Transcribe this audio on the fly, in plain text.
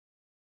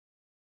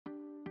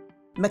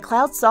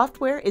McLeod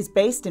Software is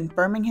based in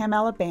Birmingham,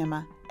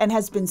 Alabama, and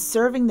has been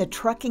serving the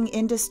trucking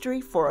industry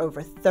for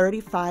over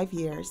 35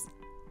 years.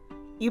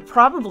 You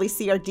probably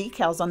see our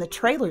decals on the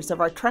trailers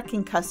of our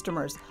trucking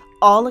customers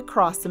all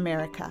across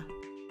America.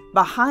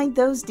 Behind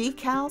those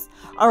decals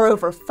are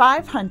over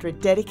 500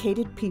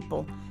 dedicated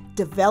people,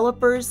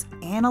 developers,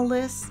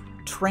 analysts,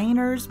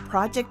 trainers,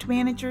 project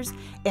managers,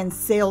 and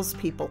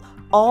salespeople,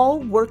 all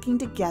working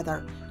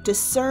together to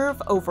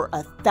serve over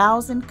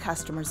 1,000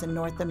 customers in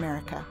North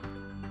America.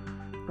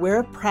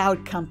 We're a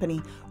proud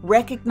company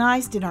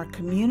recognized in our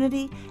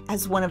community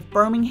as one of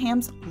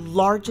Birmingham's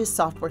largest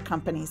software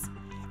companies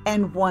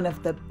and one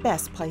of the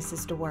best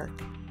places to work.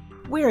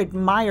 We're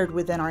admired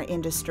within our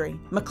industry.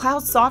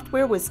 McLeod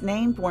Software was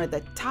named one of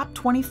the top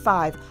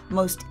 25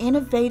 most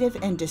innovative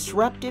and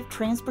disruptive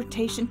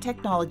transportation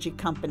technology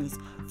companies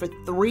for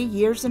 3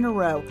 years in a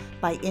row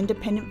by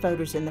independent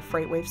voters in the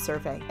FreightWave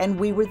survey. And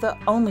we were the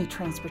only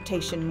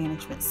transportation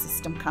management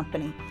system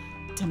company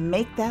to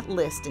make that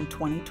list in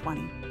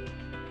 2020.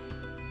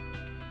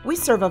 We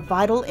serve a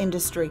vital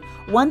industry,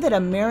 one that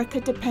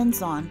America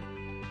depends on.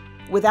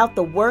 Without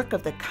the work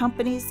of the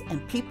companies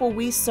and people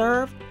we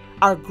serve,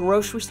 our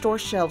grocery store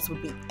shelves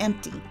would be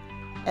empty,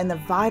 and the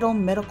vital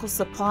medical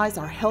supplies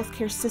our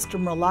healthcare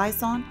system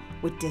relies on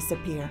would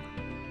disappear.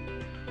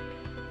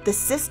 The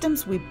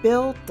systems we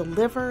build,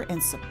 deliver,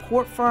 and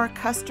support for our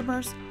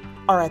customers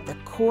are at the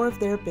core of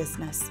their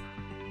business.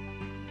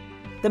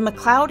 The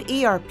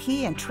McLeod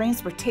ERP and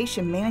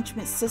Transportation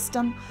Management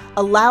System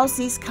allows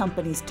these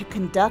companies to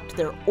conduct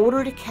their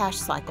order-to-cash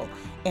cycle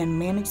and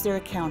manage their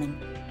accounting.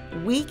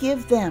 We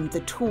give them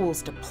the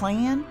tools to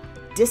plan,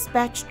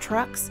 dispatch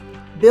trucks,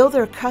 bill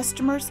their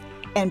customers,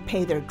 and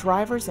pay their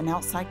drivers and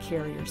outside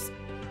carriers.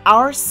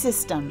 Our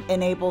system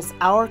enables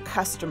our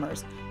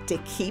customers to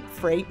keep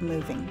freight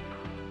moving.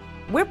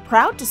 We're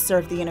proud to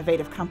serve the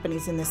innovative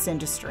companies in this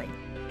industry.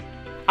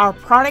 Our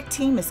product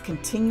team is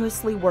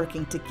continuously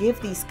working to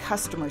give these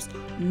customers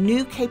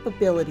new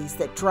capabilities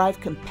that drive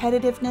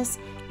competitiveness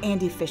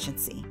and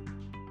efficiency.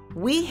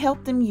 We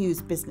help them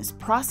use business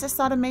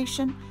process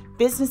automation,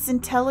 business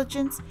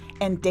intelligence,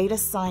 and data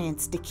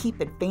science to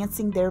keep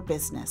advancing their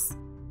business.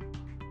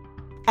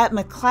 At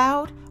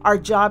McLeod, our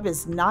job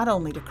is not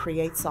only to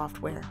create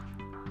software.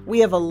 We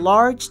have a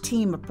large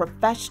team of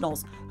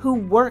professionals who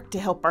work to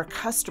help our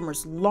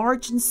customers,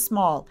 large and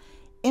small,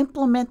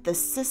 implement the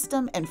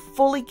system and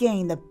fully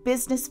gain the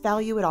business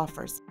value it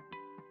offers.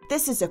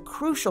 This is a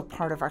crucial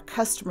part of our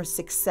customer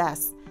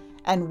success,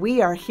 and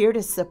we are here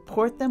to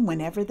support them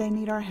whenever they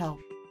need our help.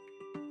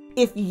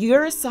 If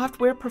you're a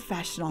software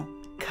professional,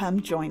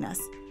 come join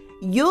us.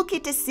 You'll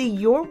get to see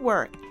your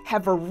work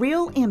have a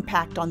real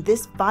impact on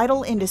this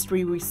vital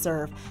industry we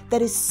serve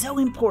that is so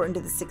important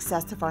to the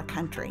success of our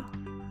country.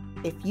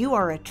 If you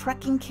are a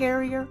trucking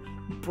carrier,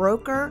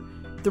 broker,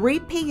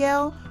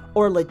 3PL,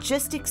 or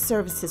logistics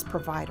services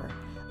provider,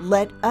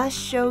 let us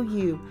show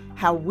you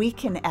how we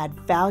can add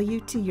value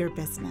to your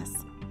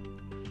business.